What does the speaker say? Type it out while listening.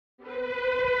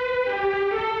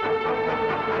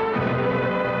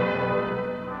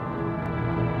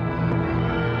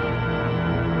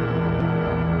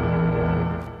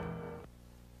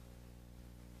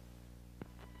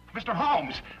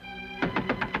Holmes!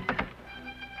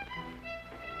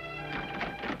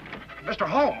 Mr.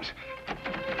 Holmes!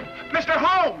 Mr.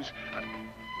 Holmes!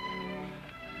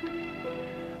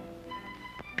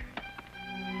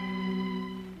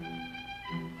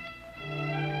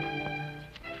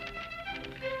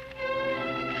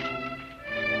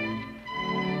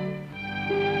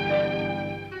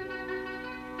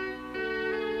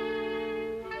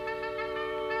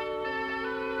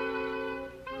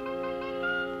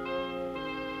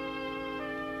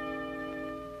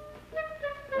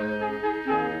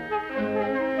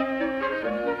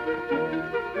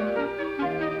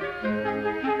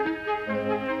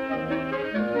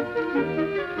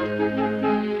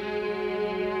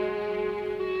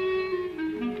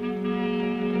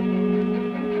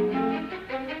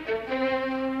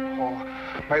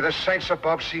 May the saints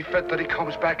above see fit that he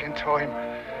comes back in time.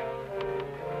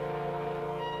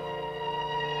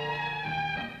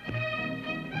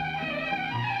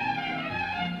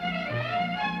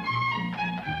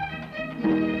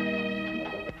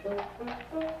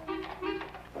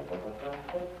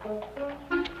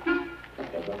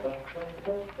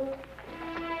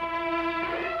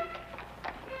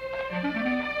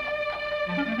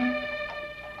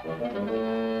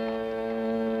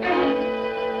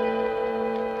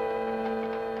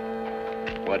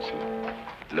 Watson,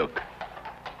 look.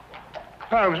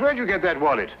 Holmes, where'd you get that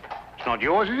wallet? It's not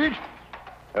yours, is it?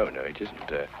 Oh, no, it isn't.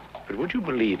 But would you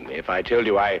believe me if I told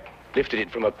you I lifted it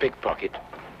from a pickpocket?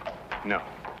 No.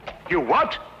 You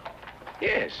what?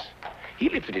 Yes. He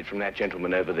lifted it from that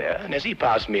gentleman over there, and as he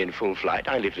passed me in full flight,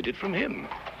 I lifted it from him.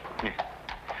 Yeah.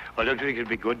 Well, don't you think it'd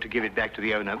be good to give it back to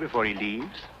the owner before he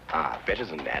leaves? Ah, better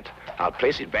than that. I'll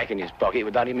place it back in his pocket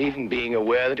without him even being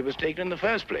aware that it was taken in the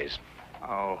first place.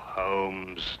 Oh,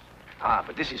 Holmes. Ah,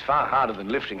 but this is far harder than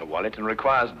lifting a wallet and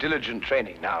requires diligent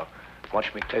training. Now,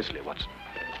 watch me closely, Watson.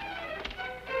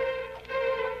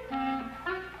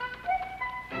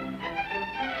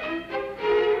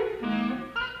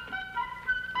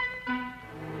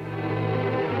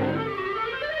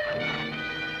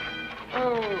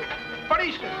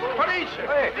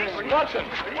 Hey, Watson!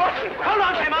 Watson! Hold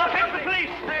on, Tim, I'll take the police!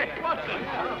 Hey, Watson!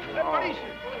 Police!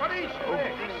 Police!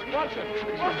 Hey, Watson!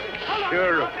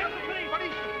 Sure.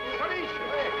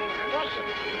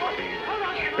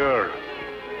 Sure.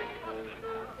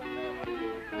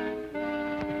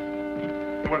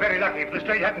 You were very lucky. If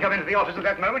Lestrade hadn't come into the office at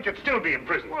that moment, you'd still be in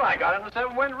prison. Well, I got it and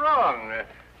something went wrong.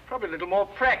 Probably a little more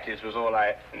practice was all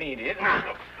I needed.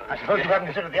 I suppose you haven't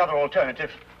considered the other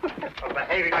alternative. Of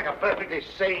behaving like a perfectly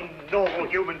sane, normal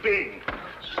human being.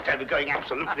 Instead of going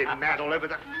absolutely mad all over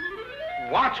the...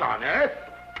 What on earth?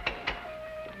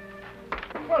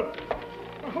 Well,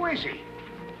 who is he?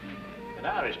 An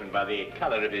Irishman by the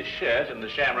colour of his shirt and the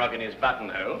shamrock in his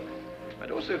buttonhole.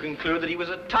 I'd also conclude that he was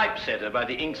a typesetter by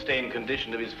the ink-stained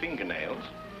condition of his fingernails.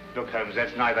 Look, Holmes,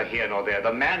 that's neither here nor there.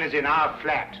 The man is in our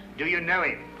flat. Do you know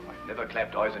him? I've never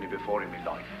clapped eyes on him before in my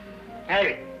life.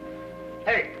 Hey!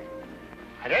 Hey!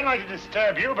 I don't like to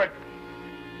disturb you, but...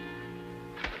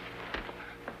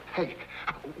 Hey,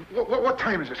 what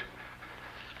time is it?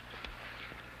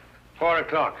 4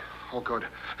 o'clock. Oh, good.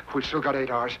 We've still got 8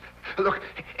 hours. Look,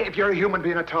 if you're a human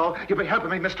being at all, you'll be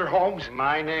helping me, Mr. Holmes.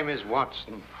 My name is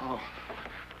Watson. Oh.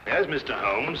 Yes, Mr.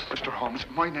 Holmes. Mr. Holmes,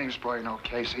 my name's Brian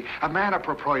O'Casey, a man of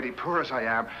propriety, poor as I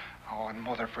am. Oh, and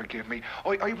Mother, forgive me.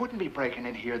 I wouldn't be breaking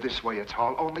in here this way at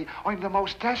all, only I'm the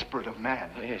most desperate of men.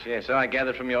 Yes, so I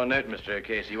gathered from your note, Mr.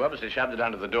 O'Casey. You obviously shoved it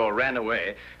under the door, ran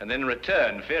away, and then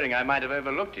returned, fearing I might have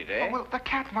overlooked it, eh? Oh, well, the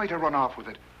cat might have run off with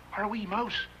it. Or a wee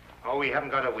mouse. Oh, we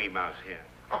haven't got a wee mouse here.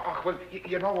 Oh, well,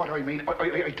 you know what I mean.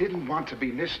 I didn't want to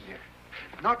be missing you.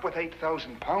 Not with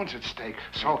 £8,000 at stake.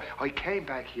 So I came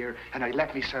back here and I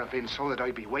let myself in so that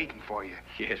I'd be waiting for you.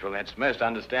 Yes, well, that's most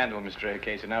understandable, Mr.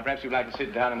 O'Casey. Now, perhaps you'd like to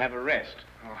sit down and have a rest.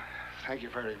 Oh, thank you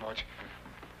very much.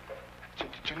 Do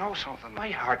you know something?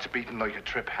 My heart's beating like a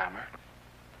trip hammer.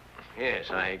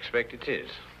 Yes, I expect it is.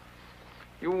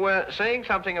 You were saying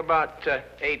something about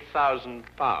 £8,000.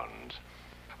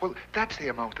 Well, that's the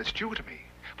amount that's due to me.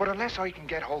 But unless I can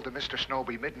get hold of Mr.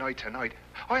 Snowby midnight tonight,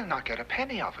 I'll not get a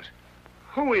penny of it.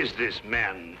 Who is this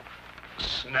man,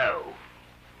 Snow?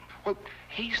 Well,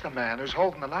 he's the man who's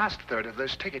holding the last third of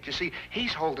this ticket. You see,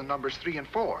 he's holding numbers 3 and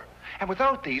 4. And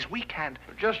without these, we can't...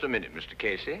 Just a minute, Mr.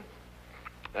 Casey.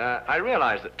 I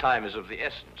realize that time is of the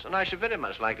essence, and I should very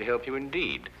much like to help you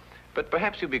indeed. But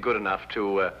perhaps you'll be good enough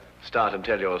to start and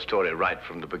tell your story right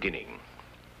from the beginning.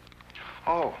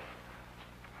 Oh.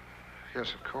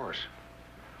 Yes, of course.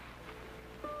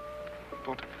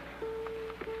 But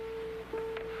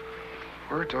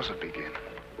where does it begin?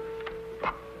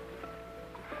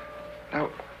 Now,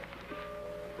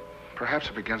 Perhaps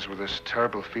it begins with this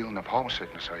terrible feeling of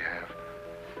homesickness I have.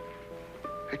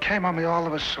 It came on me all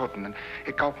of a sudden, and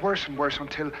it got worse and worse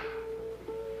until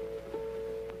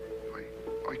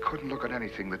I couldn't look at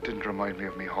anything that didn't remind me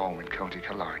of me home in County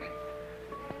Killarney.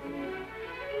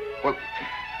 Well,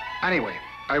 anyway,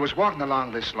 I was walking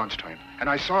along this lunchtime, and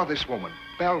I saw this woman,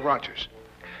 Belle Rogers.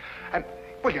 And,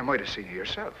 well, you might have seen her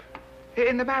yourself.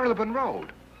 In the Marylebone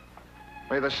Road.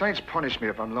 May the saints punish me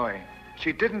if I'm lying.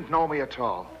 She didn't know me at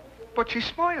all, but she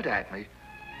smiled at me.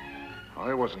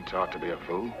 I wasn't taught to be a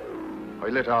fool. I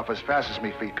lit off as fast as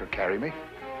me feet could carry me.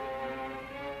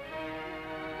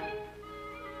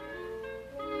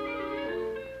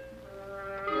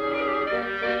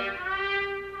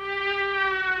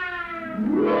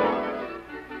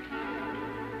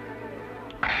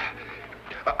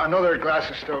 Another glass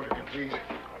of stout, if you please.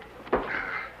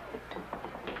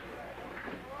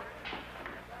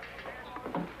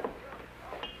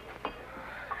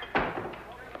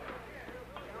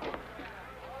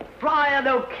 Brian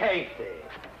O'Casey.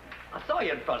 I saw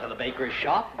you in front of the bakery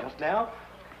shop just now,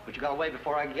 but you got away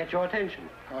before I could get your attention.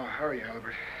 Oh, hurry,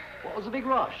 Albert. What was the big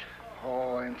rush?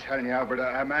 Oh, I'm telling you, Albert,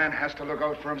 a man has to look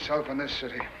out for himself in this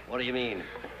city. What do you mean?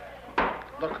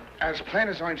 Look, as plain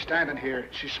as I'm standing here,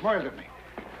 she smiled at me.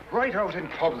 Right out in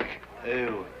public.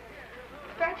 Who?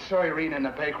 That's Irene in the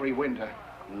bakery window.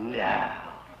 No.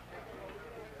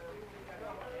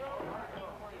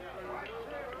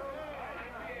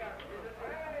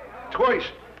 Twice.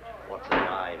 What's the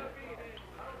name?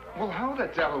 Well, how the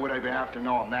devil would I be after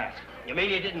knowing that? You mean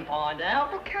you didn't find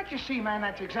out? Well, can't you see, man,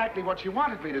 that's exactly what you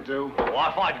wanted me to do. Oh,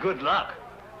 I find good luck.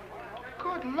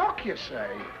 Good luck, you say?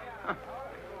 Huh.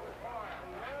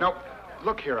 Now,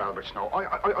 look here, Albert Snow.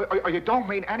 I don't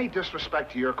mean any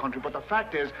disrespect to your country, but the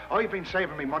fact is, I've been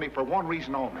saving me money for one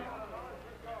reason only.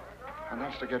 And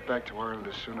that's to get back to Ireland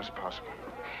as soon as possible.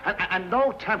 And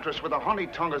no temptress with a honey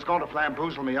tongue is going to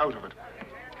flamboozle me out of it.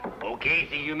 Okay,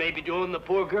 so you may be doing the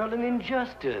poor girl an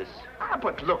injustice. Ah,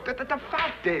 but look, the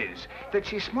fact is that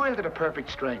she smiled at a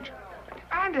perfect stranger.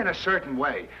 And in a certain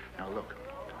way. Now, look,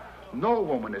 no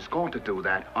woman is going to do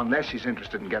that unless she's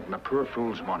interested in getting a poor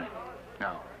fool's money.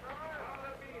 Now,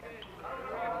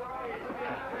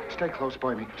 stay close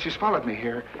by me. She's followed me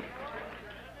here.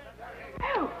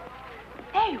 Oh,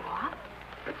 there you are.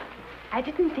 I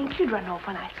didn't think you'd run off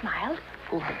when I smiled.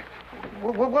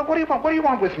 What do you want? What do you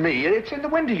want with me? It's in the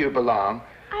window you belong.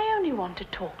 I only want to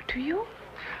talk to you.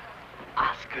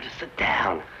 Ask her to sit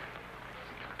down.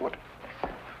 But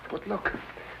look,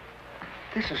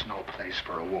 this is no place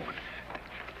for a woman.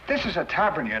 This is a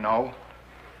tavern, you know.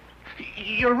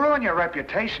 You'll ruin your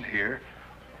reputation here.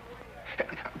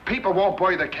 People won't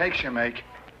buy the cakes you make.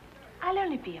 I'll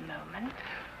only be a moment.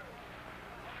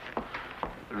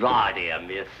 Right here,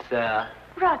 Miss,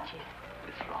 Rogers.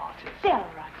 Miss Rogers. Del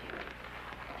Rogers.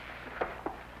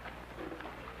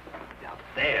 Now,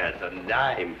 there's a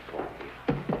name for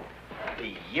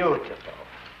you. Beautiful.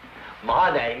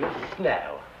 My name is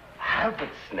Snow. Albert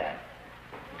Snow.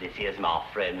 This here's my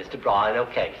friend, Mr. Brian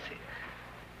O'Casey.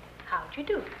 How'd you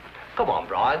do? Come on,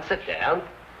 Brian, sit down.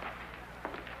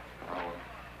 All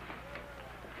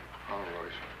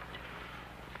right.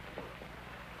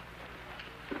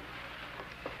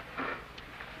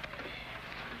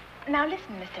 Now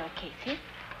listen, Mr. O'Casey.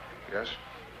 Yes?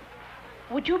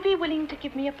 Would you be willing to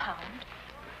give me £1?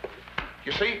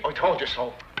 You see, I told you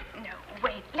so. No,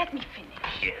 wait, let me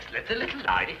finish. Yes, let the little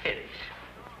lady finish.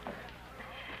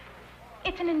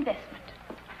 It's an investment.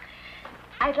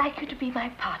 I'd like you to be my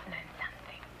partner in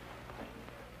something.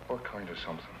 What kind of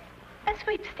something? A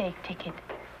sweepstake ticket.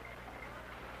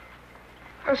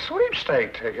 A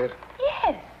sweepstake ticket?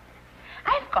 Yes.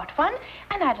 I've got one,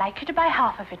 and I'd like you to buy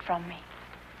half of it from me.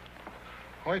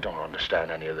 I don't understand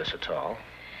any of this at all.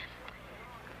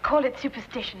 Call it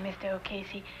superstition, Mr.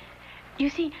 O'Casey.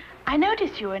 You see, I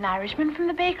noticed you were an Irishman from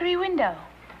the bakery window.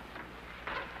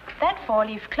 That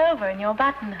four-leaf clover in your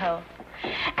buttonhole.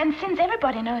 And since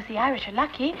everybody knows the Irish are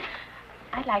lucky,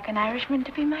 I'd like an Irishman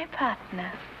to be my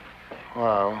partner.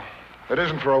 Well, it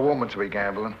isn't for a woman to be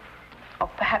gambling.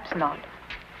 Oh, perhaps not.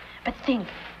 But think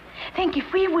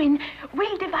if we win,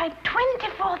 we'll divide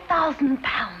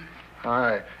 £24,000.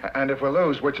 Aye, and if we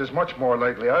lose, which is much more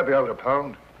likely, I'll be out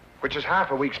 £1, which is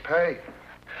half a week's pay.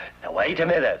 Now, wait a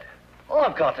minute.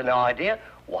 I've got an idea.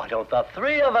 Why don't the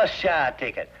three of us share a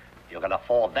ticket? You can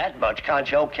afford that much,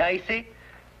 can't you, O'Casey?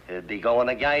 It'd be going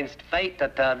against fate to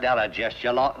turn down a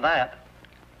gesture like that.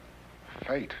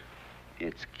 Fate?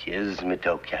 It's kismet,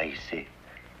 O'Casey.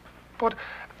 But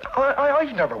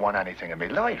I've never won anything in my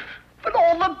life. But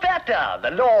all the better.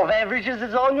 The law of averages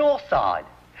is on your side.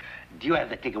 Do you have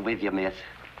the ticket with you, miss?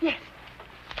 Yes.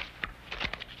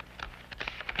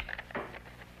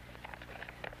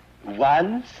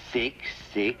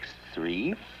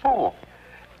 16634.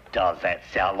 Does that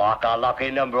sound like a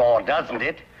lucky number, or doesn't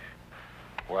it?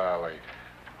 Well,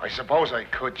 I suppose I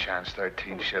could chance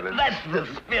 13 shillings. That's the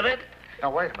spirit.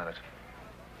 Now, wait a minute.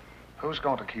 Who's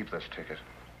going to keep this ticket?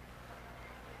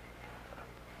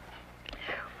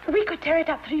 We could tear it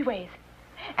up 3 ways,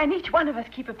 and each one of us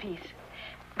keep a piece.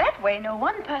 That way, no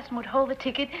one person would hold the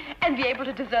ticket and be able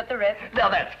to desert the rest. Now,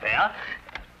 that's fair.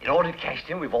 In order to cash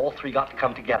in, we've all 3 got to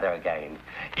come together again.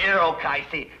 Here,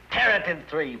 Casey, tear it in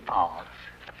 3 parts.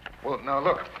 Well, now,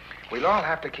 look. We'll all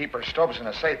have to keep our stubs in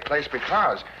a safe place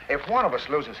because if one of us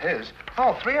loses his,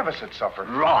 all 3 of us would suffer.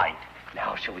 Right.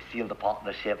 Now, shall we seal the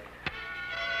partnership?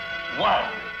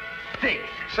 1, 6,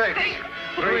 6,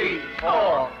 3,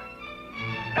 4.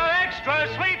 No extra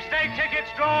sweepstake tickets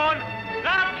drawn.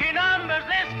 Lucky numbers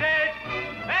listed.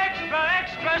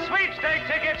 Extra sweepstake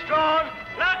tickets drawn.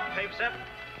 Paper, sir.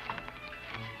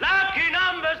 Lucky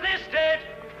numbers listed.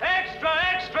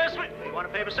 Extra sweep. You want a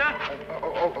paper, sir?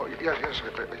 Yes, I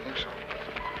think so.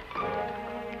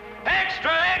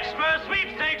 Extra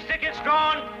sweepstakes tickets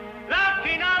drawn.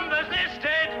 Lucky numbers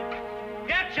listed.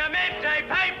 Get your midday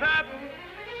paper.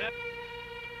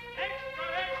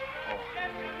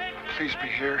 Please be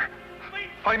here.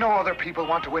 I know other people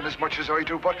want to win as much as I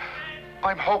do, but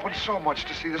I'm hoping so much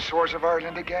to see the Swords of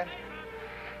Ireland again.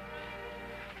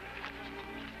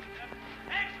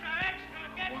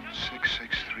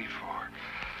 16634.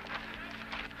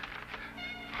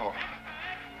 Oh.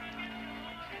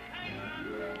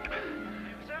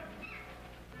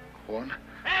 One,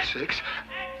 6, 4.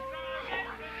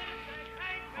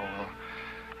 Oh, well,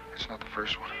 it's not the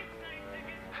first one.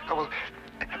 Oh, well,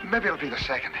 maybe it'll be the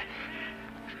second.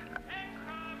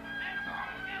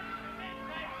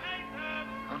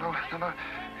 No.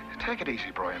 Take it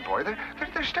easy, Brian boy.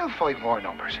 There's still 5 more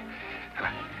numbers.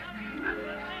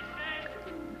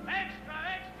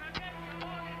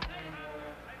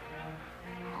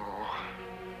 Oh,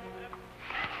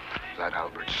 that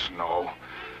Albert Snow.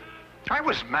 I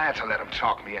was mad to let him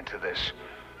talk me into this.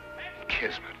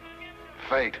 Kismet.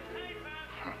 Fate.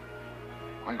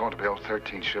 I'm going to be owed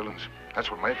 13 shillings. That's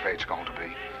what my fate's going to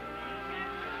be.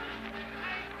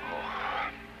 Oh.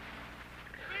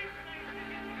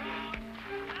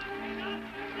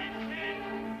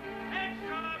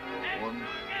 One,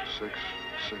 6,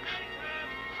 6,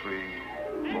 3,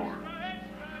 4.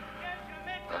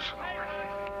 That's a number.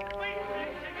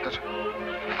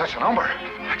 That's a number.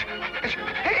 It's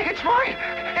mine.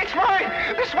 It's mine.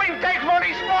 The sweepstake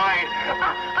money's mine.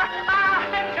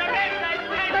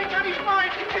 It's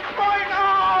mine. It's mine.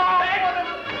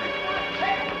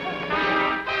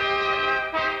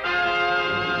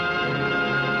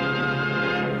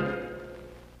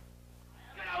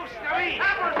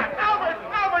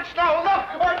 Albert Snow, look.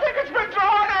 Our ticket's been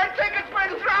drawn.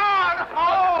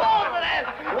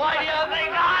 Why do you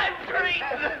think I'm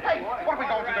treated? Hey, what are we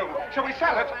going to do? Shall we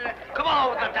sell it? Come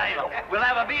on with the table. We'll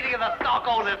have a meeting of the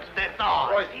stockholders to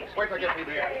decide. Right, wait till I get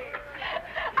people here.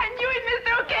 I knew it,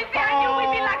 Mr. O'Casey. I knew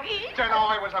we'd be lucky.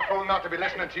 I was a fool not to be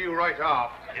listening to you right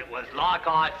off. It was like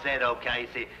I said,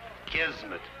 O'Casey,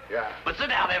 kismet. Yeah. But sit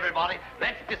down, everybody.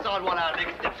 Let's decide what our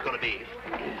next step's going to be.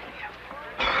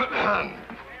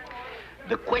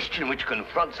 The question which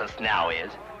confronts us now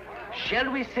is, shall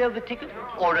we sell the ticket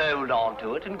or hold on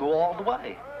to it and go all the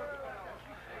way?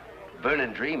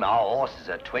 Burn Dream, our horses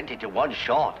are 20 to 1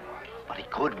 shot, but he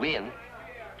could win.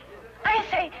 I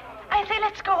say,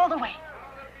 let's go all the way.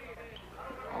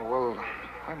 Oh, well,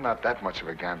 I'm not that much of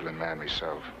a gambling man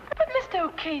myself. But, Mr.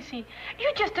 O'Casey,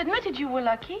 you just admitted you were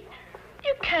lucky.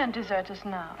 You can't desert us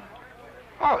now.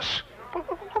 Us?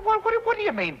 What do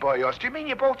you mean by us? Do you mean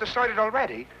you both decided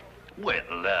already? Well,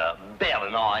 Belle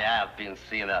and I have been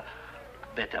seeing a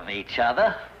bit of each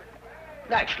other.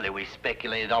 Naturally, we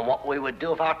speculated on what we would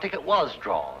do if our ticket was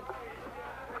drawn.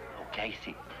 Oh,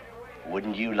 Casey,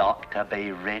 wouldn't you like to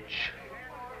be rich?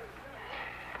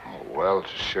 Oh, well,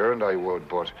 sure, and I would,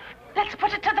 but... Let's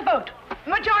put it to the vote.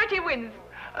 Majority wins.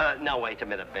 Now, wait a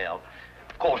minute, Belle.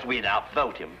 Of course, we'd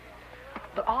outvote him.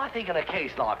 But I think in a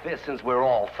case like this, since we're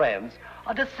all friends,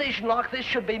 a decision like this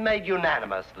should be made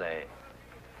unanimously.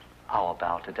 How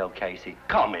about it, Casey?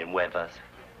 Come in with us.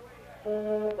 It's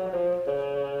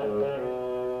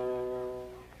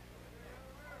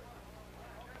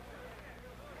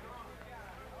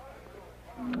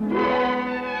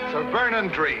a burning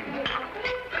dream.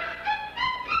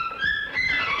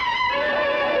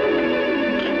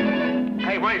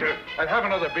 Hey, waiter, I'll have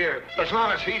another beer, as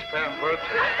long as he's paying for it.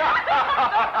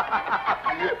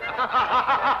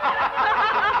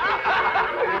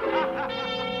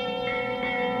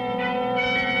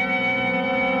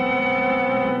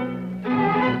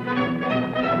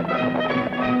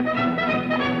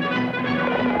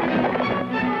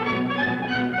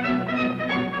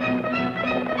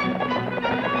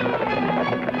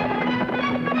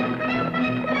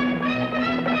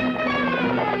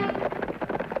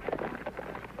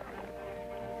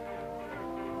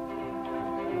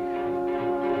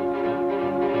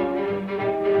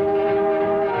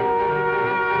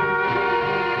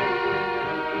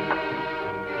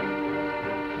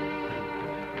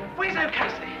 Where's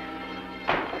O'Casey?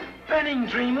 Burning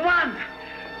Dream 1!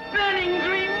 Burning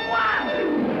Dream 1!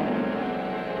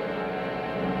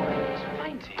 He's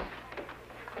fainting.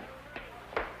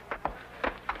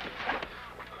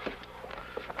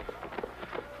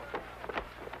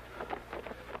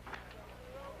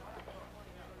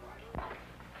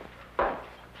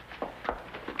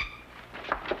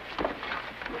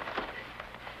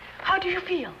 How do you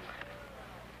feel?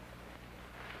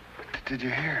 Did you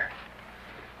hear?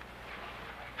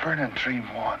 Burning Dream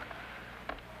 1.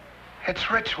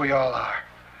 It's rich we all are.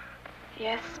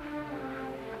 Yes,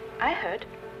 I heard.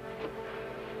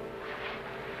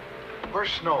 Where's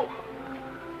Snow?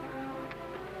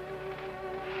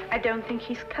 I don't think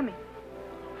he's coming.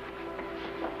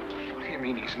 What do you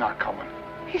mean he's not coming?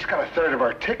 He's got a third of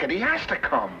our ticket. He has to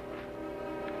come.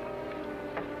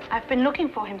 I've been looking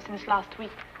for him since last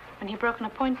week, when he broke an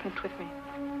appointment with me.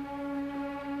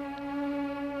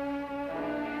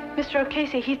 Mr.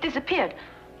 O'Casey, he's disappeared.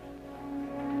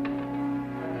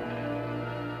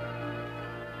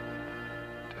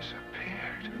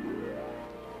 Disappeared?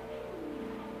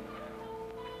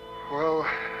 Well,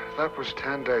 that was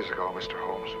 10 days ago, Mr.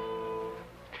 Holmes.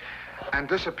 And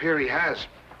disappear he has,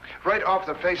 right off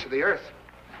the face of the earth.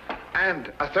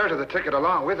 And a third of the ticket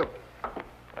along with him.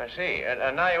 I see.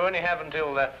 And now you only have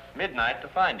until midnight to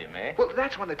find him, eh? Well,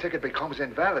 that's when the ticket becomes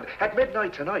invalid. At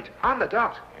midnight tonight, on the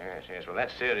dot. Yes, yes. Well,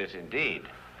 that's serious indeed.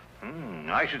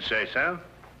 I should say so.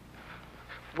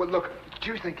 Well, look,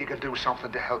 do you think you can do something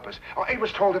to help us? Oh, I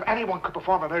was told if anyone could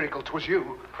perform a miracle, 'twas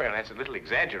you. Well, that's a little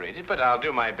exaggerated, but I'll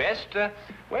do my best.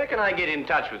 Where can I get in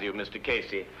touch with you, Mr.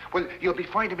 Casey? Well, you'll be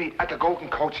finding me at the Golden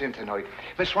Coach Inn tonight.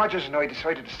 Miss Rogers and I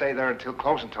decided to stay there until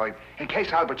closing time, in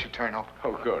case Albert should turn up.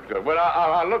 Oh, good, good. Well,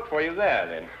 I'll look for you there,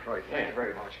 then. Right, thank you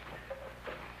very much.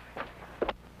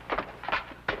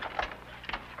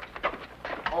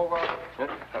 Oh,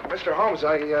 Mr. Holmes,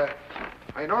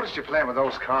 I noticed you playing with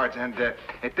those cards, and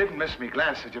it didn't miss me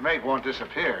glance that you made one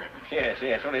disappear. Yes,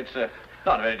 yes. Well, it's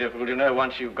not very difficult to know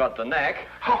once you've got the knack.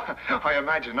 Oh, I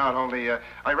imagine not. Only,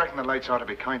 I reckon the lights ought to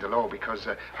be kind of low, because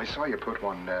I saw you put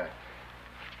one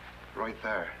right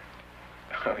there.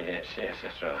 Oh, yes, yes,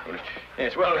 that's right.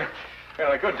 Yes, well,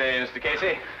 a good day, Mr.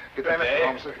 Casey. Good day, Mr.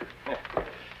 Holmes, sir. Yeah.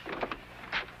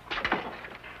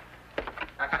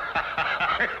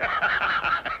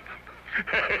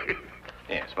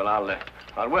 Yes, well,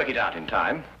 I'll work it out in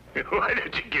time. Why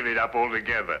don't you give it up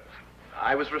altogether?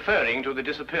 I was referring to the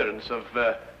disappearance of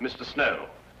Mr. Snow.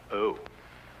 Oh.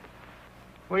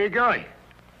 Where are you going?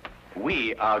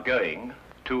 We are going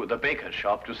to the baker's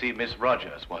shop to see Miss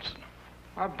Rogers, Watson.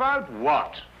 About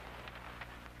what?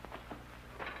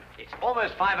 It's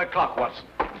almost 5 o'clock, Watson.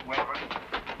 Well,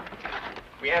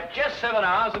 We have just 7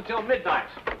 hours until midnight.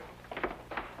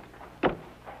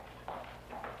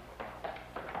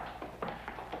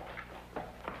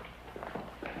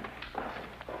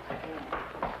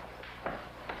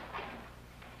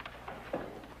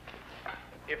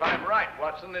 If I'm right,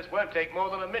 Watson, this won't take more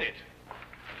than a minute.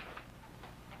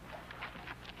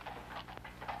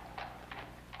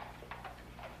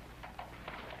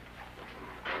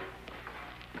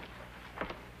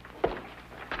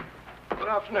 Good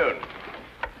afternoon.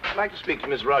 I'd like to speak to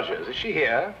Miss Rogers. Is she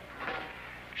here?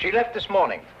 She left this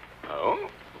morning. Oh?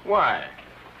 Why?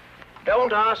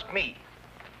 Don't ask me.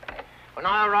 When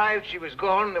I arrived, she was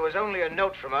gone. There was only a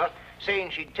note from her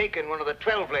saying she'd taken one of the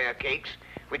 12-layer cakes,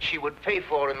 which she would pay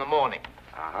for in the morning.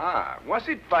 Aha. Was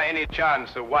it by any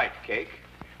chance a white cake?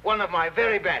 One of my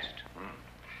very best.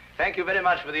 Thank you very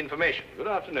much for the information. Good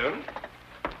afternoon.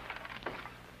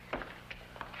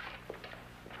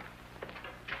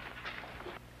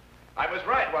 I was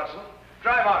right, Watson.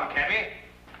 Drive on, cabby.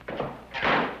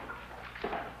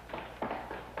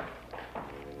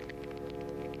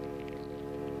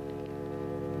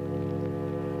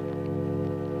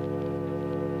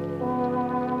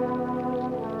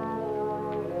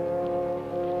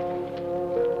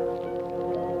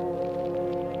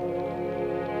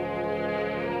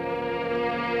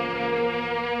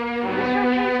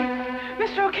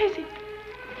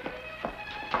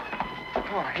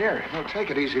 Here, no,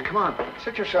 take it easy. Come on,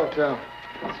 sit yourself down.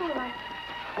 It's all right.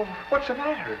 Oh, what's the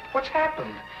matter? What's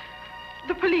happened?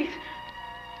 The police.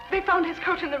 They found his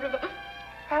coat in the river.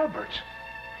 Albert's?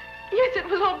 Yes, it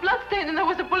was all bloodstained and there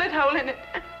was a bullet hole in it.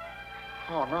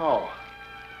 Oh, no.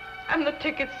 And the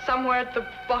ticket's somewhere at the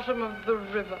bottom of the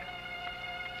river.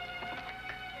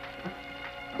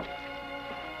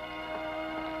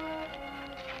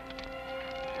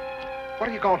 What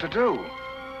are you going to do?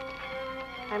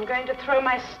 I'm going to throw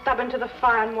my stub into the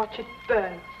fire and watch it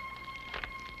burn.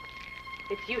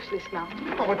 It's useless now.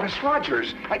 Oh, but Miss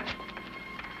Rogers,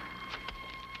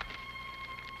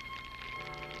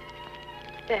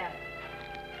 There.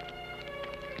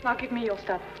 Now give me your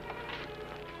stuff.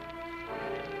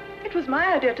 It was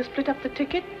my idea to split up the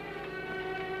ticket.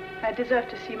 I deserve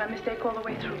to see my mistake all the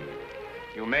way through.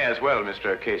 You may as well, Mr.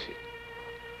 O'Casey.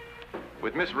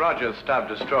 With Miss Rogers' stub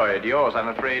destroyed, yours, I'm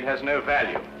afraid, has no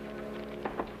value.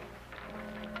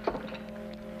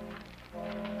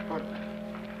 But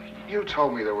you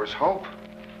told me there was hope.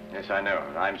 Yes, I know.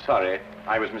 I'm sorry.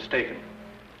 I was mistaken.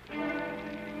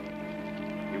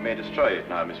 You may destroy it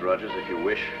now, Miss Rogers, if you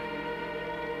wish.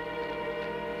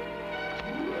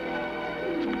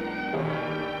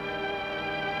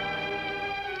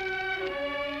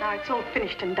 Now it's all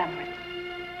finished and done with.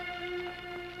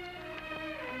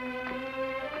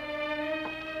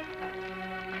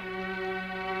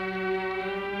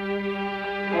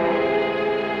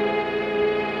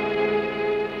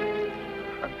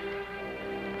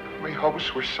 My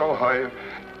hopes were so high of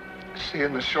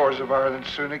seeing the shores of Ireland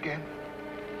soon again.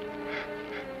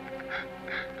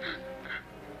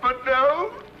 But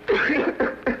now...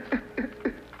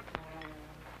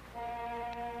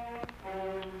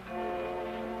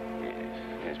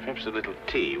 Yes, perhaps a little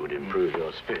tea would improve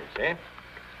your spirits, eh?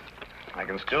 I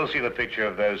can still see the picture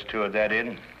of those two at that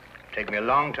inn. Take me a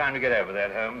long time to get over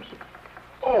that, Holmes.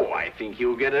 Oh, I think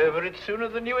you'll get over it sooner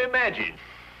than you imagine.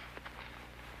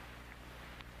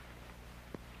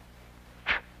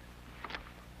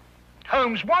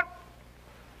 Holmes, what?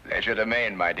 Leisure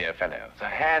domain, my dear fellow. The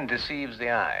hand deceives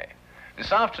the eye.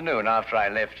 This afternoon, after I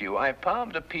left you, I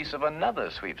palmed a piece of another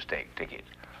sweepstake ticket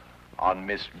on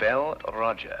Miss Belle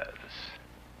Rogers.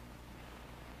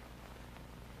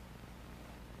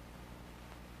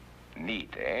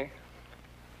 Neat, eh?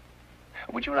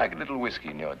 Would you like a little whiskey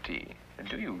in your tea?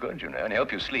 It'll do you good, you know, and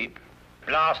help you sleep.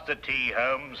 Blast the tea,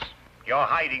 Holmes. You're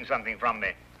hiding something from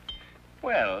me.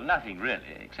 Well, nothing really,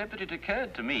 except that it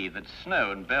occurred to me that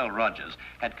Snow and Belle Rogers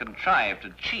had contrived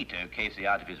to cheat O'Casey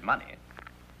out of his money.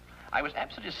 I was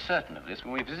absolutely certain of this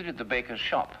when we visited the baker's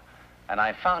shop, and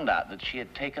I found out that she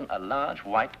had taken a large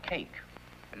white cake.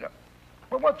 Look,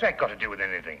 well, what's that got to do with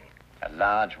anything? A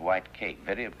large white cake,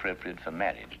 very appropriate for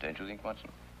marriage, don't you think, Watson?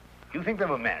 You think they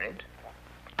were married?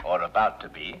 Or about to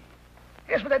be.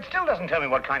 Yes, but that still doesn't tell me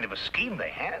what kind of a scheme they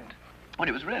had. Well,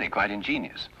 it was really quite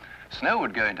ingenious. Snow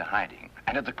would go into hiding,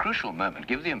 and at the crucial moment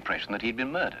give the impression that he'd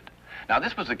been murdered. Now,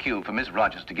 this was the cue for Miss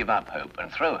Rogers to give up hope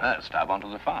and throw her stub onto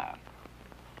the fire.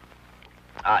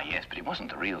 Ah, yes, but it wasn't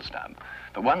the real stub,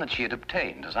 but one that she had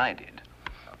obtained, as I did.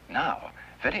 Now,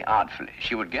 very artfully,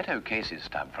 she would get O'Casey's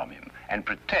stub from him and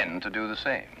pretend to do the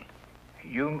same.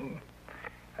 You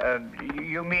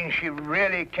mean she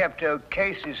really kept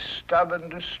O'Casey's stub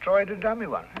and destroyed a dummy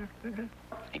one? Huh?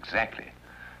 Exactly.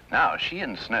 Now, she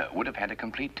and Snow would have had a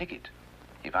complete ticket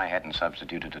if I hadn't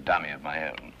substituted a dummy of my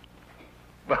own.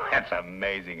 Well, that's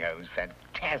amazing, Holmes.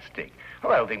 Fantastic.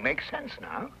 Well, the whole thing makes sense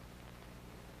now.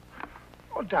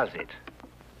 Or does it?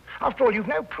 After all, you've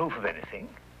no proof of anything.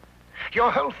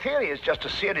 Your whole theory is just a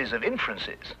series of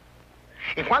inferences.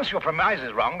 If once your premise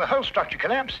is wrong, the whole structure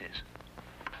collapses.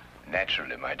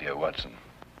 Naturally, my dear Watson.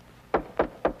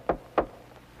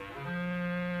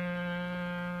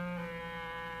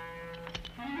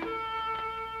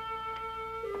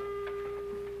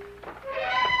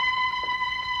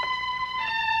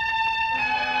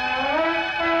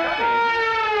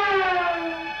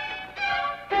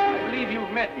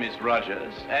 Miss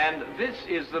Rogers, and this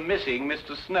is the missing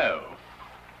Mr. Snow.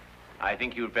 I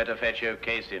think you'd better fetch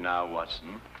O'Casey now,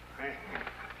 Watson.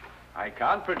 I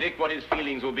can't predict what his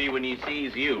feelings will be when he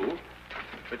sees you,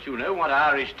 but you know what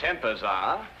Irish tempers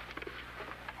are.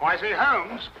 Why, say,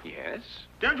 Holmes? Yes?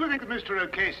 Don't you think that Mr.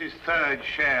 O'Casey's third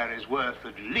share is worth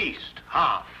at least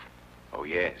half? Oh,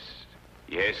 yes.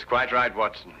 Yes, quite right,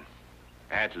 Watson.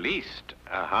 At least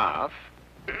a half.